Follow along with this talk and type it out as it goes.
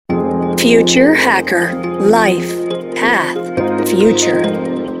Future Hacker. Life. Path. Future.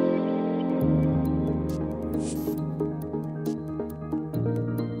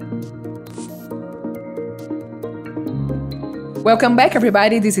 Welcome back,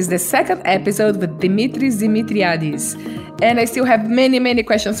 everybody. This is the second episode with Dimitris Dimitriadis. And I still have many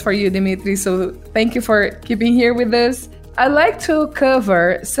questions for you, Dimitris. So thank you for keeping here with us. I'd like to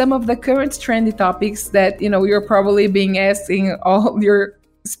cover some of the current trendy topics that, you're probably being asked in all your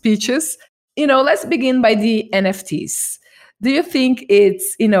speeches. Let's begin by the NFTs. Do you think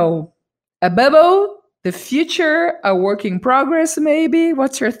it's, a bubble, the future, a work in progress, maybe?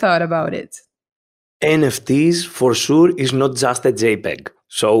 What's your thought about it? NFTs for sure is not just a JPEG.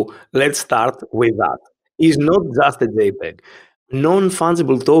 So let's start with that. It's not just a JPEG.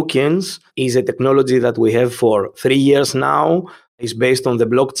 Non-fungible tokens is a technology that we have for 3 years now. It's based on the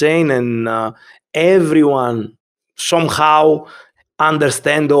blockchain, and everyone somehow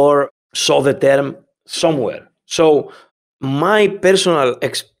understand or saw the term somewhere. So my personal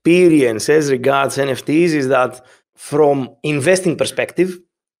experience as regards NFTs is that from investing perspective,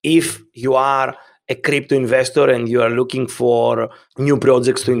 if you are a crypto investor and you are looking for new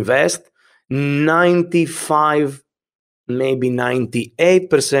projects to invest, 95, maybe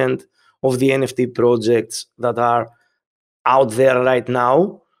 98% of the NFT projects that are out there right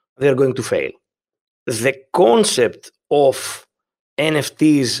now, they're going to fail. The concept of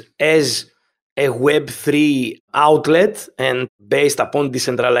NFTs as a Web3 outlet and based upon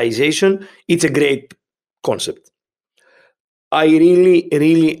decentralization, it's a great concept. I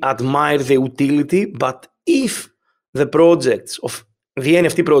really admire the utility, but if the projects of the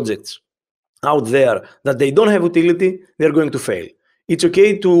NFT projects out there that they don't have utility, they're going to fail. It's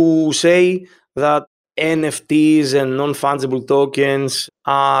okay to say that NFTs and non-fungible tokens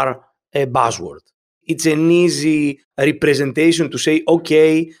are a buzzword. It's an easy representation to say,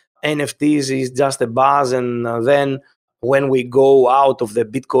 okay, NFTs is just a buzz, and then when we go out of the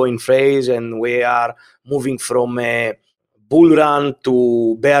Bitcoin phase and we are moving from a bull run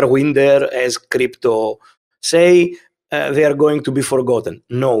to bear winter, as crypto say, they are going to be forgotten.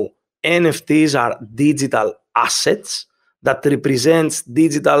 No, NFTs are digital assets that represents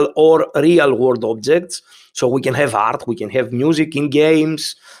digital or real world objects. So we can have art, we can have music in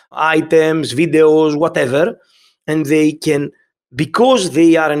games, items, videos, whatever. And they can, because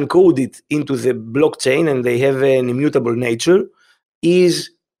they are encoded into the blockchain and they have an immutable nature,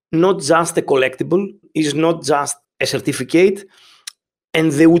 is not just a collectible, is not just a certificate,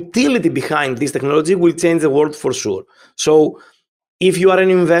 and the utility behind this technology will change the world for sure. So if you are an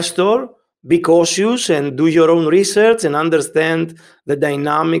investor, be cautious and do your own research and understand the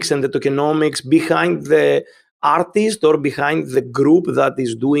dynamics and the tokenomics behind the artist or behind the group that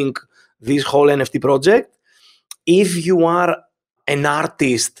is doing this whole NFT project. If you are an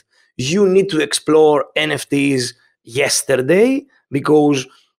artist, you need to explore NFTs yesterday because,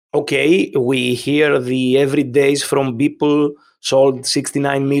 okay, we hear the everydays from people sold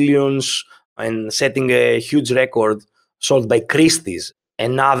 69 millions and setting a huge record sold by Christie's,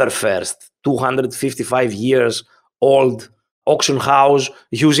 another first, 255 years old auction house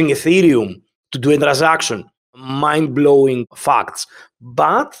using Ethereum to do a transaction. Mind-blowing facts.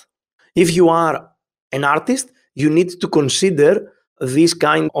 But if you are an artist, you need to consider this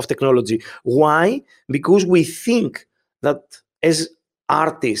kind of technology. Why? Because we think that as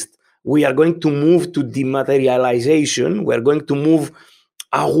artists, we are going to move to dematerialization. We are going to move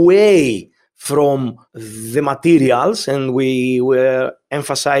away from the materials, and we were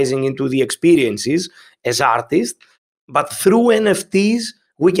emphasizing into the experiences as artists. But through NFTs,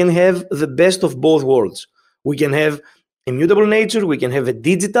 we can have the best of both worlds. We can have immutable nature, we can have a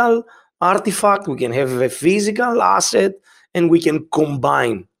digital artifact, we can have a physical asset, and we can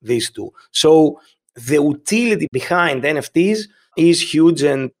combine these two. So the utility behind NFTs is huge,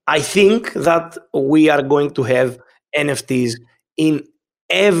 and I think that we are going to have NFTs in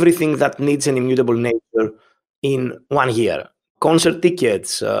everything that needs an immutable nature in 1 year. Concert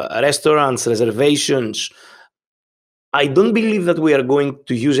tickets, restaurants, reservations. I don't believe that we are going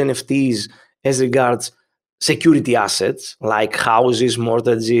to use NFTs as regards security assets like houses,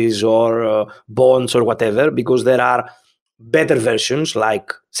 mortgages, or bonds or whatever, because there are better versions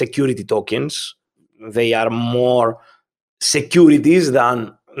like security tokens. They are more securities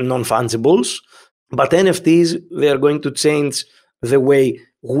than non-fungibles. But NFTs, they are going to change the way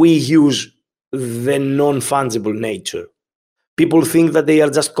we use the non-fungible nature. People think that they are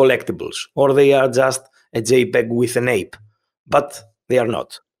just collectibles or they are just a JPEG with an ape, but they are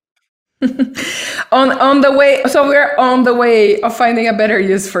not. on the way, so we're on the way of finding a better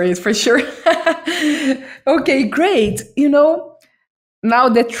use for it, for sure. Okay, great. now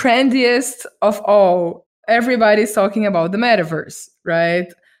the trendiest of all, everybody's talking about the metaverse, right?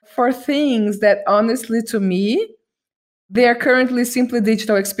 For things that honestly to me, they are currently simply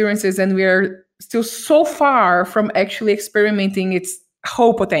digital experiences and we are still so far from actually experimenting its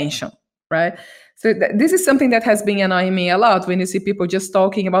whole potential, right? So this is something that has been annoying me a lot when you see people just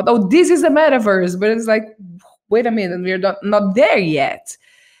talking about, oh, this is the metaverse, but it's like, wait a minute, we're not there yet.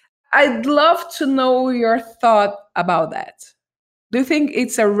 I'd love to know your thought about that. Do you think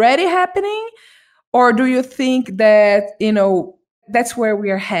it's already happening? Or do you think that, that's where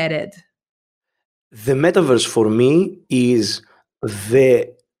we are headed? The metaverse for me is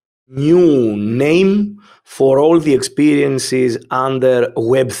the new name for all the experiences under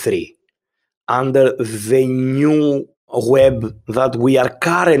Web3, under the new web that we are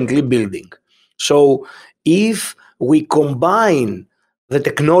currently building. So if we combine the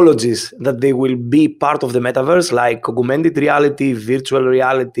technologies that they will be part of the metaverse, like augmented reality, virtual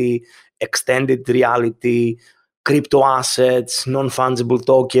reality, extended reality, crypto assets, non-fungible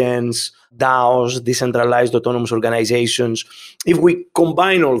tokens, DAOs, decentralized autonomous organizations, if we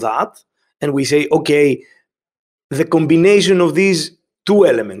combine all that and we say, okay, the combination of these two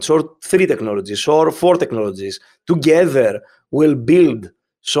elements or three technologies or four technologies together will build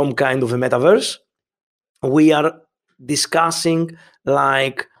some kind of a metaverse, we are discussing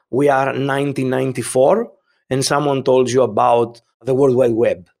like we are 1994 and someone told you about the World Wide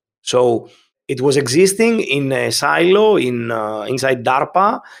Web. So it was existing in a silo inside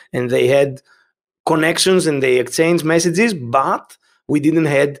DARPA, and they had connections and they exchanged messages, but we didn't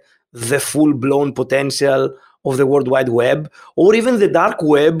had the full-blown potential of the World Wide Web or even the dark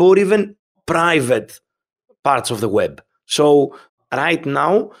web or even private parts of the web. So right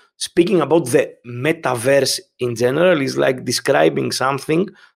now, speaking about the metaverse in general is like describing something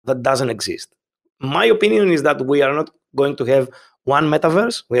that doesn't exist. My opinion is that we are not going to have one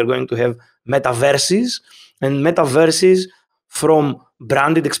metaverse. We are going to have metaverses, and metaverses from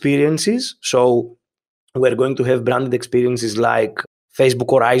branded experiences. So we're going to have branded experiences like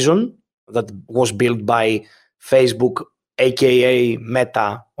Facebook Horizon that was built by Facebook, aka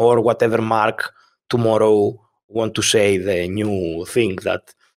Meta, or whatever Mark tomorrow want to say the new thing,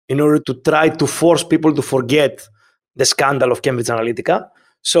 that in order to try to force people to forget the scandal of Cambridge Analytica.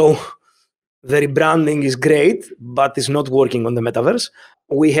 So the rebranding is great, but it's not working on the metaverse.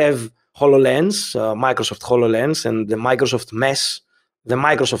 We have HoloLens, Microsoft HoloLens, and the Microsoft Mesh, the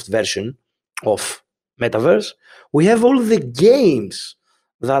Microsoft version of metaverse. We have all the games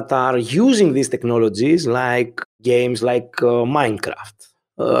that are using these technologies, like games like Minecraft,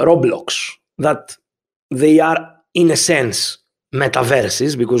 Roblox, that they are in a sense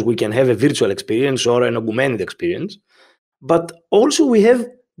metaverses because we can have a virtual experience or an augmented experience. But also we have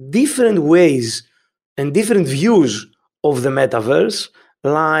different ways and different views of the metaverse,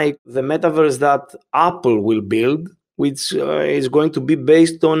 like the metaverse that Apple will build, which is going to be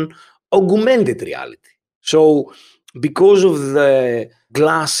based on augmented reality. So because of the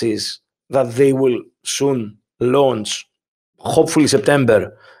glasses that they will soon launch, hopefully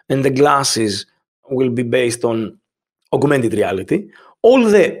September, and the glasses will be based on augmented reality, all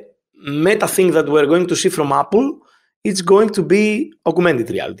the meta thing that we're going to see from Apple, it's going to be augmented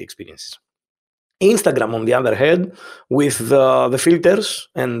reality experiences. Instagram, on the other hand, with the filters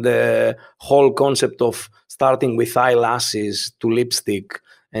and the whole concept of starting with eyelashes to lipstick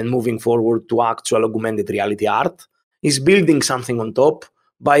and moving forward to actual augmented reality art, is building something on top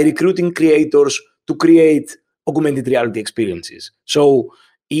by recruiting creators to create augmented reality experiences. So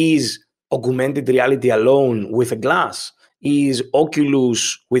is augmented reality alone with a glass? Is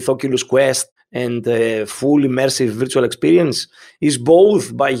Oculus with Oculus Quest and full immersive virtual experience? Is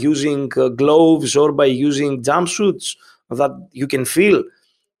both by using gloves or by using jumpsuits that you can feel?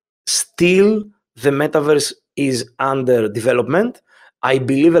 Still, the metaverse is under development. I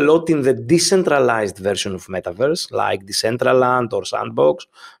believe a lot in the decentralized version of metaverse, like Decentraland or Sandbox,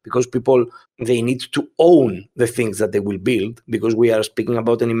 because people, they need to own the things that they will build, because we are speaking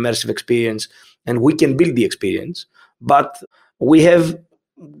about an immersive experience and we can build the experience. But we have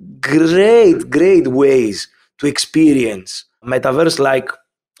great ways to experience metaverse. Like,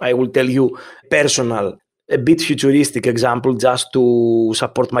 I will tell you personal, a bit futuristic example just to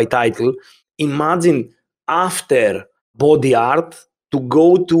support my title. Imagine after body art to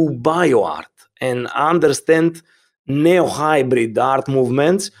go to bio art and understand neo-hybrid art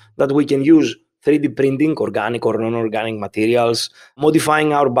movements that we can use 3D printing, organic or non-organic materials,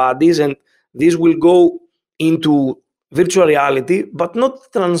 modifying our bodies, and this will go into virtual reality, but not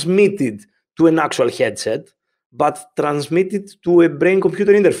transmitted to an actual headset, but transmitted to a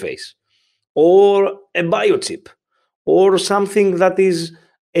brain-computer interface or a biochip or something that is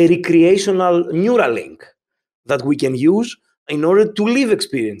a recreational neural link that we can use in order to live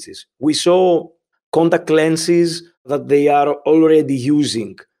experiences. We saw contact lenses that they are already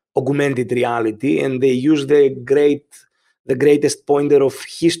using augmented reality, and they use the greatest pointer of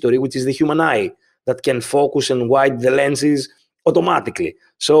history, which is the human eye, that can focus and widen the lenses automatically.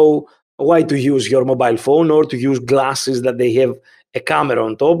 So why to use your mobile phone or to use glasses that they have a camera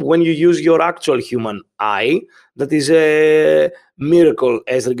on top when you use your actual human eye? That is a miracle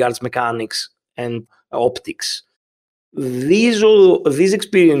as regards mechanics and optics. These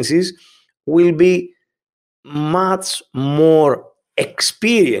experiences will be much more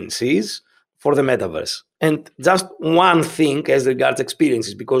experiences for the metaverse. And just one thing as regards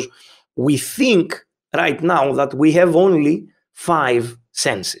experiences, because we think right now that we have only 5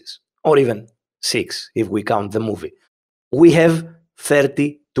 senses, or even 6 if we count the movie. We have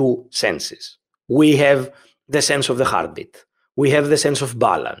 32 senses. We have the sense of the heartbeat. We have the sense of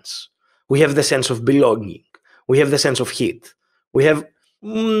balance. We have the sense of belonging. We have the sense of heat. We have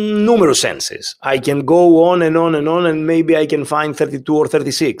numerous senses. I can go on and on and on, and maybe I can find 32 or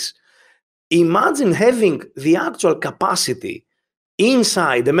 36. Imagine having the actual capacity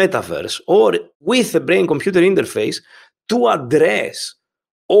inside the metaverse or with the brain-computer interface to address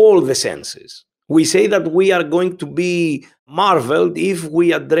all the senses. We say that we are going to be marveled if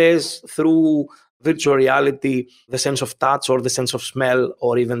we address through virtual reality the sense of touch or the sense of smell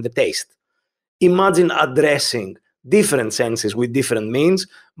or even the taste. Imagine addressing different senses with different means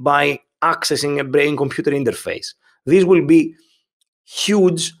by accessing a brain-computer interface. This will be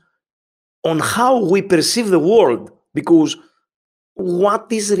huge on how we perceive the world, because what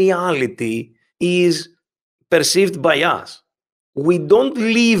is reality is perceived by us. We don't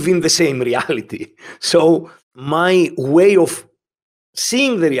live in the same reality. So my way of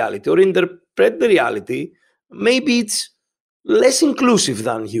seeing the reality or interpret the reality, maybe it's less inclusive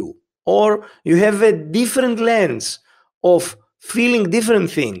than you, or you have a different lens of feeling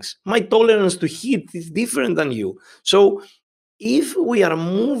different things. My tolerance to heat is different than you. So if we are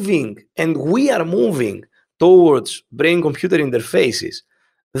moving, and we are moving towards brain-computer interfaces,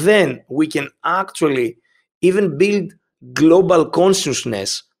 then we can actually even build global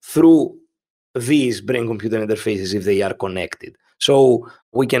consciousness through these brain-computer interfaces if they are connected. So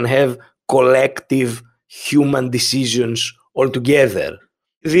we can have collective human decisions altogether.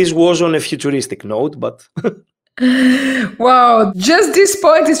 This was on a futuristic note, but... Wow, just this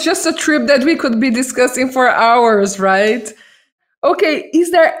point is just a trip that we could be discussing for hours, right? Okay,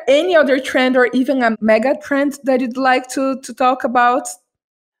 is there any other trend or even a mega trend that you'd like to talk about?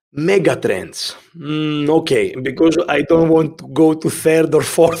 Mega trends. Okay, because I don't want to go to third or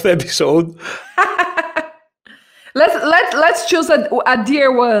fourth episode. Let's choose a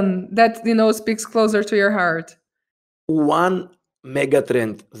dear one that speaks closer to your heart. One mega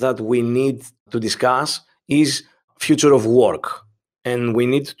trend that we need to discuss is future of work. And we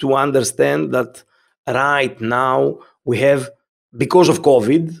need to understand that right now we have, because of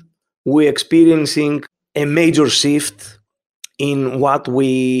COVID, we're experiencing a major shift in what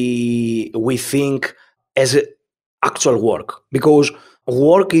we think as actual work, because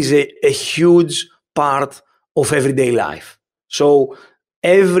work is a huge part of everyday life. So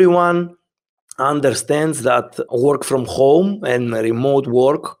everyone understands that work from home and remote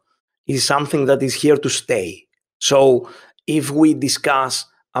work is something that is here to stay. So if we discuss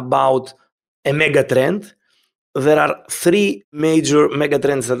about a mega trend, there are 3 major mega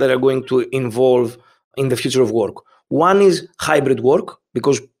trends that are going to involve in the future of work. One is hybrid work,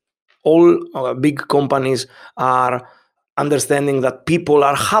 because all big companies are understanding that people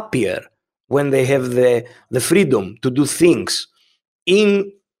are happier when they have the freedom to do things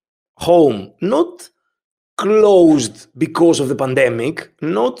in home, not closed because of the pandemic,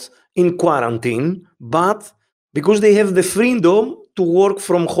 not in quarantine, but because they have the freedom to work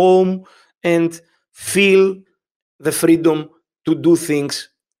from home and feel the freedom to do things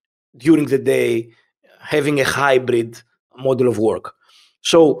during the day, having a hybrid model of work.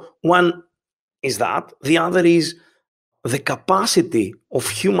 So one is that. The other is the capacity of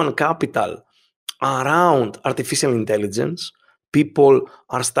human capital around artificial intelligence. People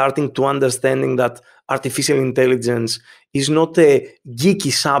are starting to understanding that artificial intelligence is not a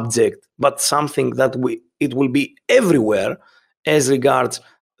geeky subject, but something that it will be everywhere as regards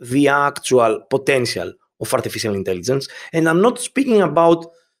the actual potential of artificial intelligence. And I'm not speaking about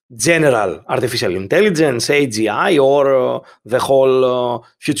general artificial intelligence, AGI, or the whole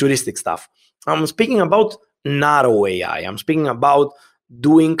futuristic stuff. I'm speaking about narrow AI. I'm speaking about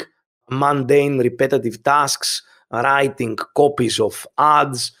doing mundane, repetitive tasks, writing copies of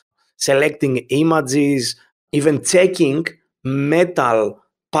ads, selecting images, even checking metal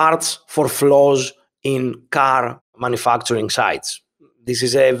parts for flaws in car manufacturing sites. This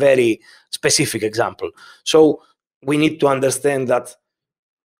is a very specific example. So we need to understand that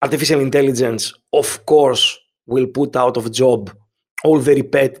artificial intelligence, of course, will put out of job all the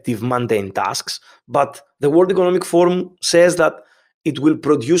repetitive, mundane tasks, but the World Economic Forum says that it will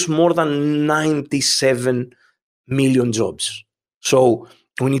produce more than 97 million jobs. So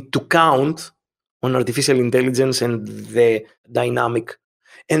we need to count on artificial intelligence and the dynamic.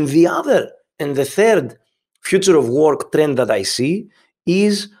 And the third future of work trend that I see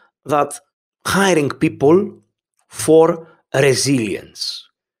is that hiring people for resilience.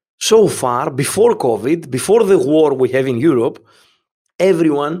 So far, before COVID, before the war we have in Europe,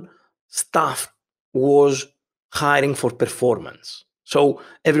 everyone staff was hiring for performance. So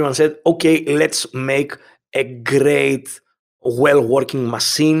everyone said, okay, let's make a great, well-working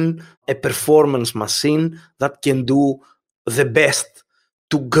machine, a performance machine that can do the best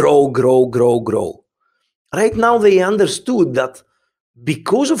to grow. Right now, they understood that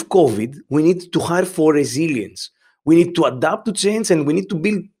because of COVID, we need to hire for resilience. We need to adapt to change, and we need to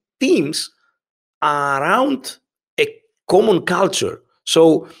build teams around a common culture.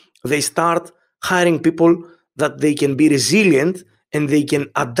 So they start hiring people that they can be resilient and they can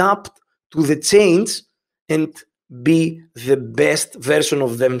adapt to the change and be the best version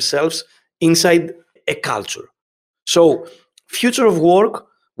of themselves inside a culture. So future of work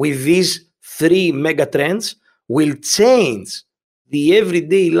with these three mega trends will change the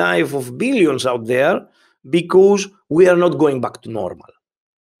everyday life of billions out there, because we are not going back to normal.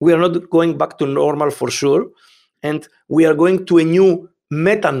 We are not going back to normal for sure. And we are going to a new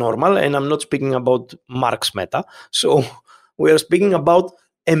meta-normal. And I'm not speaking about Marx meta. So we are speaking about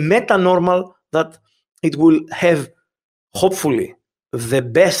a meta-normal that it will have, hopefully, the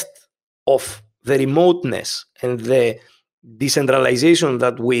best of the remoteness and the decentralization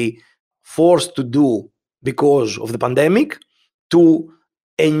that we forced to do because of the pandemic, to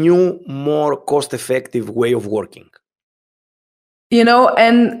a new, more cost-effective way of working.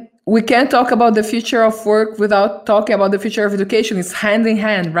 And we can't talk about the future of work without talking about the future of education. It's hand in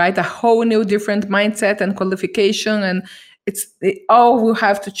hand, right? A whole new different mindset and qualification, and it all will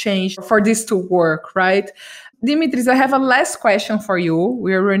have to change for this to work, right? Dimitris, I have a last question for you.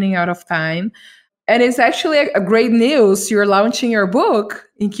 We're running out of time. And it's actually a great news. You're launching your book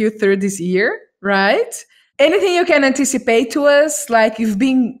in Q3 this year, right? Anything you can anticipate to us? Like, you've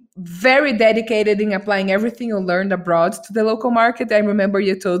been very dedicated in applying everything you learned abroad to the local market. I remember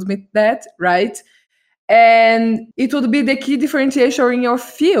you told me that, right? And it would be the key differentiator in your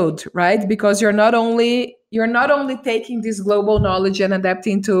field, right? Because you're not only taking this global knowledge and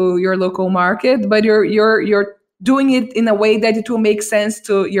adapting to your local market, but you're doing it in a way that it will make sense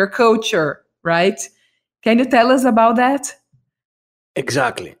to your culture, right? Can you tell us about that?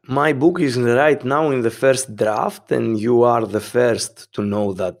 Exactly. My book is right now in the first draft, and you are the first to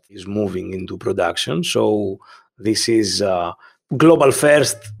know that is moving into production. So this is global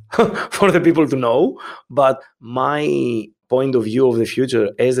first for the people to know. But my point of view of the future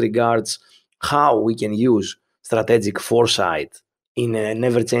as regards how we can use strategic foresight in a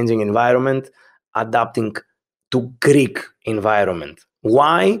never-changing environment, adapting to Greek environment.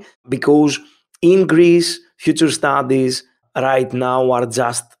 Why? Because in Greece, future studies right now are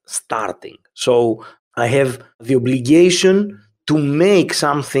just starting. So I have the obligation to make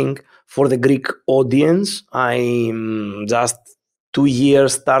something for the Greek audience. I'm just 2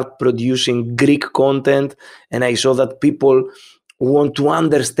 years start producing Greek content, and I saw that people want to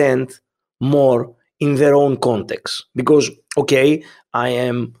understand more in their own context. Because, okay, I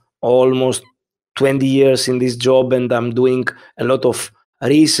am almost 20 years in this job, and I'm doing a lot of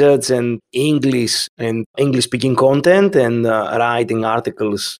research and English speaking content and writing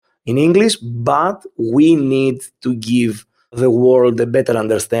articles in English, but we need to give the world a better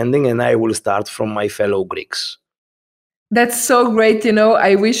understanding, and I will start from my fellow Greeks. That's so great.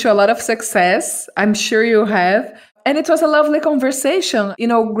 I wish you a lot of success. I'm sure you have. And it was a lovely conversation.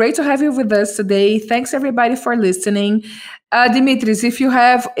 Great to have you with us today. Thanks everybody for listening. Dimitris, if you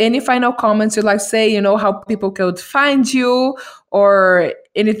have any final comments you'd like to say, how people could find you or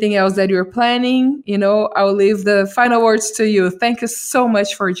anything else that you're planning, I'll leave the final words to you. Thank you so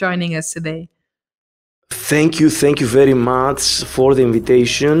much for joining us today. Thank you very much for the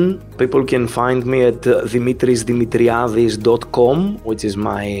invitation. People can find me at Dimitriadis.com, which is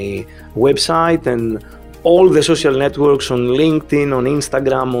my website, and all the social networks on LinkedIn, on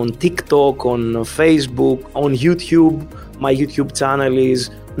Instagram, on TikTok, on Facebook, on YouTube. My YouTube channel is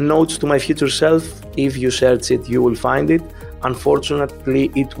Notes to My Future Self. If you search it, you will find it.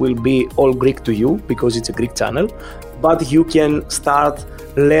 Unfortunately, it will be all Greek to you because it's a Greek channel, but you can start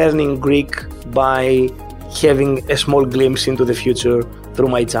learning Greek by having a small glimpse into the future through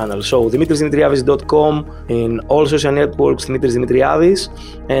my channel. So dimitriadis.com, in all social networks, Dimitris Dimitriadis,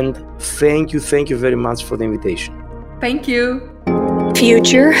 and thank you very much for the invitation. Thank you.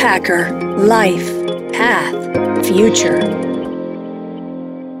 Future Hacker. Life. Path. Future.